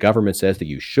 yet the government says that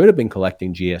you should have been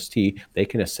collecting GST, they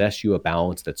can assess you a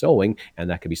balance that's owing, and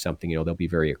that could be something, they'll be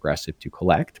very aggressive to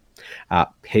collect.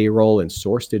 Payroll and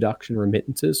source deduction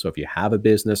remittances. So if you have a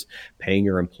business paying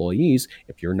your employees,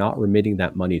 if you're not remitting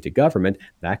that money to government,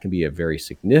 that can be a very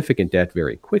significant debt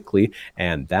very quickly.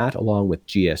 And that, along with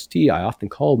GST, I often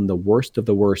call them the worst of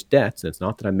the worst debts. And it's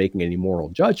not that I'm making any moral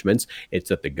judgments. It's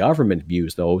that the government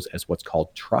views those as what's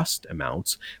called trust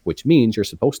amounts, which means you're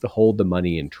supposed to hold the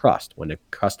money in trust. When a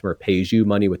customer pays you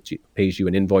money pays you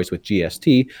an invoice with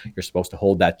GST, you're supposed to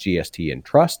hold that GST in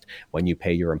trust. When you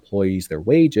pay your employees their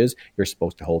wages, you're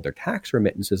supposed to hold their tax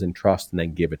remittances in trust and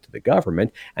then give it to the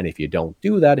government. And if you don't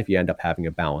do that, if you end up having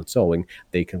a balance owing,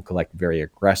 they can collect very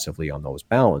aggressively on those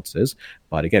balances.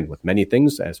 But again, with many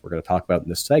things, as we're going to talk about in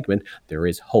this segment, there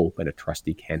is hope, and a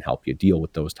trustee can help you deal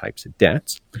with those types of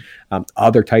debts.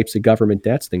 Other types of government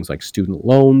debts, things like student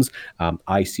loans,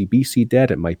 ICBC debt,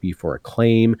 it might be for a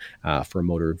claim, for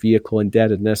motor vehicle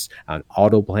indebtedness, an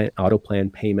auto plan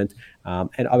payment,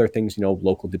 and other things,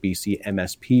 local to BC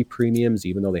MSP premiums,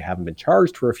 even though they haven't been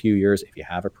charged for a few years, if you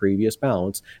have a previous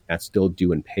balance, that's still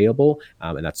due and payable,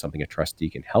 and that's something a trustee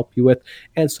can help you with.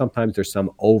 And sometimes there's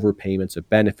some overpayments of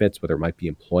benefits, whether it might be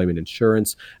employment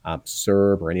insurance,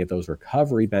 CERB, or any of those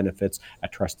recovery benefits. A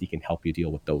trustee can help you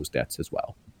deal with those debts as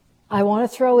well. I want to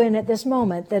throw in at this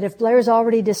moment that if Blair's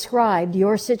already described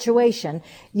your situation,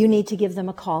 you need to give them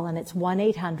a call, and it's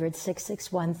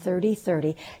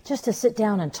 1-800-661-3030, just to sit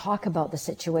down and talk about the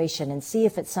situation and see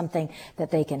if it's something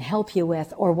that they can help you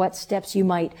with, or what steps you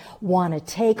might want to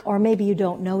take, or maybe you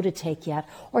don't know to take yet,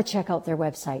 or check out their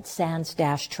website,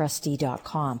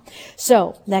 sands-trustee.com.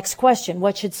 So, next question,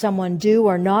 what should someone do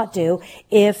or not do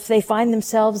if they find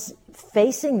themselves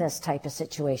facing this type of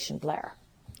situation, Blair?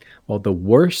 Well, the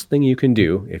worst thing you can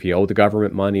do if you owe the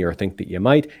government money or think that you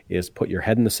might is put your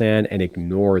head in the sand and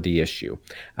ignore the issue.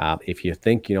 If you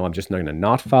think, I'm just going to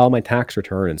not file my tax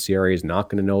return and CRA is not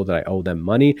going to know that I owe them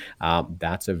money,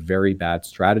 that's a very bad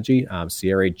strategy.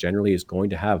 CRA generally is going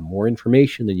to have more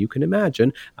information than you can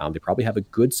imagine. They probably have a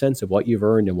good sense of what you've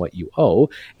earned and what you owe.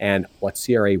 And what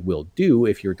CRA will do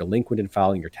if you're delinquent in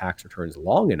filing your tax returns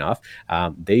long enough,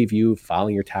 they view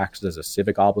filing your taxes as a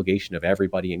civic obligation of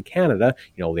everybody in Canada.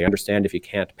 They understand if you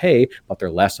can't pay, but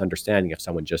they're less understanding if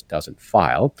someone just doesn't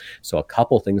file. So a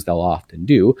couple things they'll often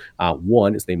do.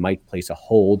 One is they might place a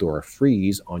hold or a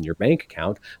freeze on your bank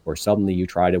account, where suddenly you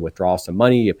try to withdraw some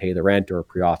money, you pay the rent or a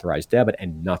pre-authorized debit,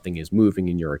 and nothing is moving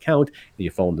in your account. And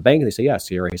you phone the bank and they say, yeah,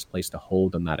 CRA has placed a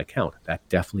hold on that account. That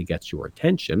definitely gets your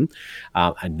attention.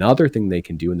 Another thing they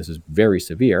can do, and this is very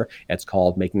severe, it's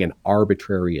called making an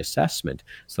arbitrary assessment.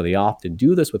 So they often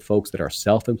do this with folks that are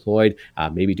self-employed,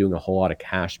 maybe doing a whole lot of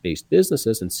cash-based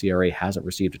businesses, and CRA hasn't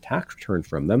received a tax return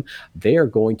from them. They are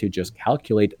going to just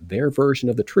calculate their version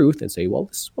of the truth and say, well,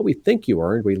 this is what we think you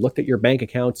earned. We looked at your bank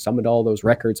account, summoned all those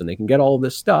records, and they can get all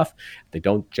this stuff. They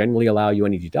don't generally allow you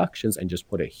any deductions and just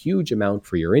put a huge amount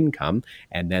for your income,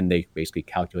 and then they basically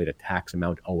calculate a tax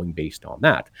amount owing based on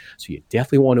that. So you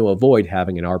definitely want to avoid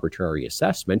having an arbitrary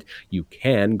assessment. You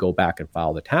can go back and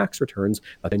file the tax returns,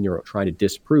 but then you're trying to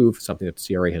disprove something that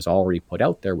CRA has already put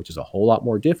out there, which is a whole lot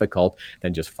more difficult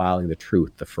than just filing the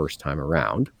truth the first time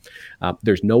around.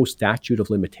 There's no statute of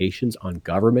limitations on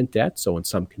government debt. So in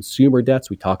some consumer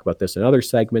debts, we talk about this in other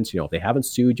segments, if they haven't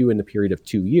sued you in the period of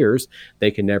 2 years,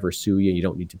 they can never sue you. You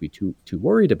don't need to be too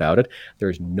worried about it.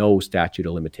 There's no statute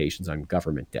of limitations on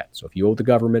government debt. So if you owe the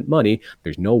government money,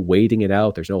 there's no waiting it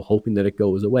out. There's no hoping that it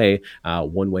goes away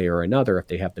one way or another. If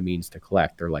they have the means to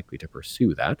collect, they're likely to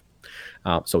pursue that.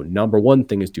 So number one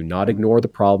thing is do not ignore the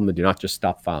problem and do not just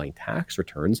stop filing tax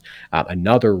returns.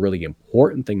 Another really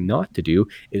important thing not to do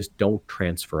is don't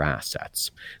transfer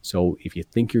assets. So if you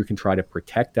think you can try to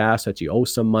protect assets, you owe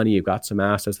some money, you've got some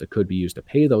assets that could be used to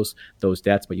pay those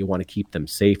debts, but you want to keep them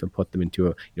safe and put them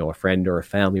into a friend or a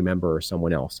family member or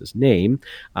someone else's name.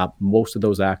 Most of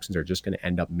those actions are just going to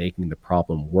end up making the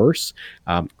problem worse.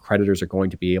 Creditors are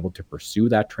going to be able to pursue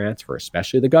that transfer,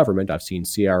 especially the government. I've seen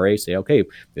CRA say, okay,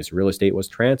 this real estate was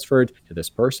transferred to this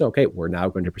person. Okay, we're now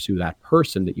going to pursue that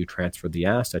person that you transferred the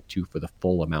asset to for the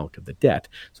full amount of the debt.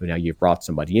 So now you've brought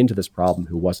somebody into this problem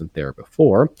who wasn't there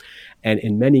before. And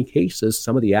in many cases,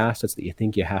 some of the assets that you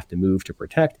think you have to move to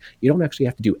protect, you don't actually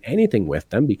have to do anything with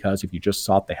them, because if you just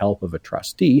sought the help of a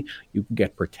trustee, you can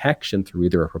get protection through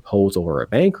either a proposal or a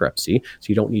bankruptcy. So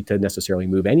you don't need to necessarily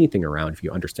move anything around if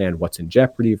you understand what's in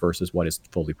jeopardy versus what is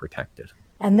fully protected.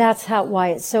 And that's why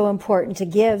it's so important to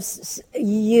give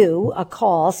you a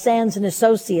call, Sands and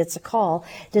Associates a call,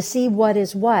 to see what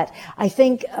is what. I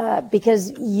think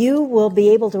because you will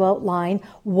be able to outline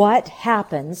what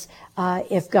happens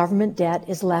if government debt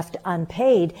is left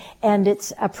unpaid. And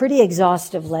it's a pretty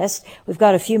exhaustive list. We've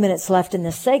got a few minutes left in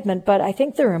this segment, but I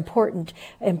think they're important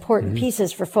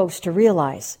pieces for folks to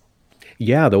realize.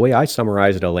 Yeah, the way I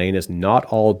summarize it, Elaine, is not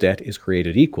all debt is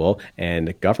created equal,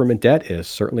 and government debt is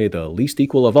certainly the least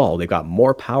equal of all. They've got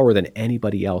more power than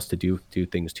anybody else to do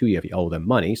things to you if you owe them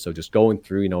money. So just going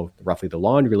through, roughly the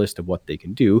laundry list of what they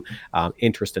can do,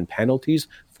 interest and penalties,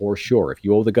 for sure. If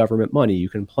you owe the government money, you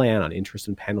can plan on interest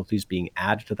and penalties being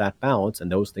added to that balance,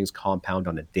 and those things compound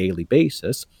on a daily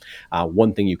basis.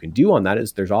 One thing you can do on that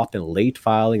is there's often late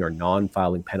filing or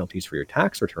non-filing penalties for your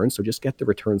tax returns, so just get the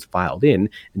returns filed in,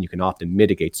 and you can often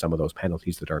mitigate some of those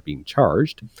penalties that are being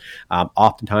charged.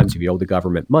 Oftentimes, if you owe the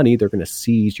government money, they're going to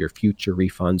seize your future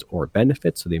refunds or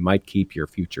benefits. So they might keep your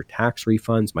future tax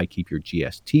refunds, might keep your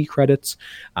GST credits.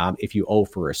 If you owe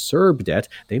for a CERB debt,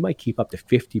 they might keep up to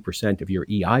 50% of your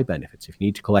EI benefits. If you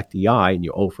need to collect EI and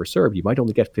you owe for CERB, you might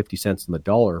only get 50 cents on the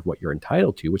dollar of what you're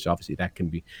entitled to, which obviously that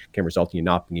can result in you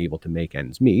not being able to make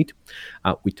ends meet.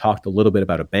 We talked a little bit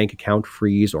about a bank account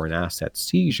freeze or an asset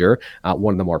seizure.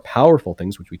 One of the more powerful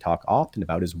things, which we talk often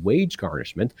about, is wage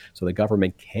garnishment. So the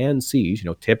government can seize,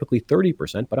 typically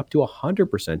 30%, but up to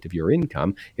 100% of your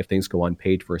income if things go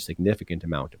unpaid for a significant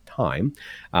amount of time.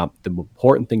 The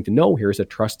important thing to know here is a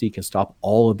trustee can stop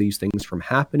all of these things from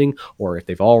happening, or if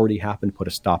they've already happened, put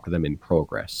a stop to them in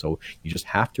progress. So you just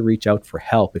have to reach out for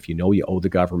help if you know you owe the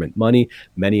government money.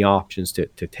 Many options to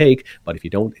take, but if you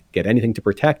don't get anything to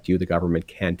protect you, the government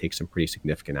can take some pretty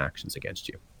significant actions against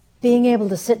you. Being able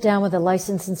to sit down with a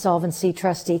licensed insolvency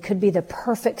trustee could be the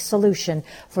perfect solution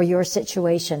for your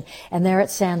situation. And they're at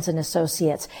Sands &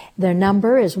 Associates. Their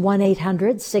number is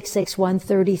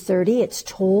 1-800-661-3030. It's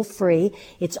toll free.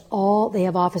 They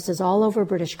have offices all over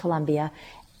British Columbia.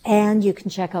 And you can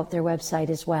check out their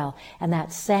website as well. And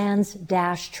that's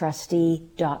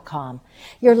sands-trustee.com.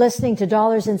 You're listening to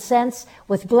Dollars and Cents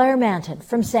with Blair Manton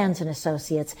from Sands &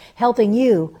 Associates, helping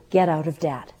you get out of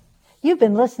debt. You've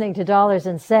been listening to Dollars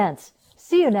and Cents.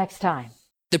 See you next time.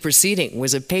 The proceeding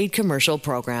was a paid commercial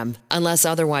program. Unless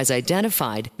otherwise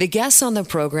identified, the guests on the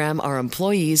program are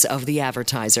employees of the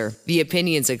advertiser. The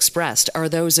opinions expressed are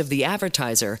those of the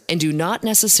advertiser and do not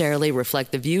necessarily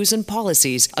reflect the views and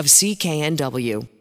policies of CKNW.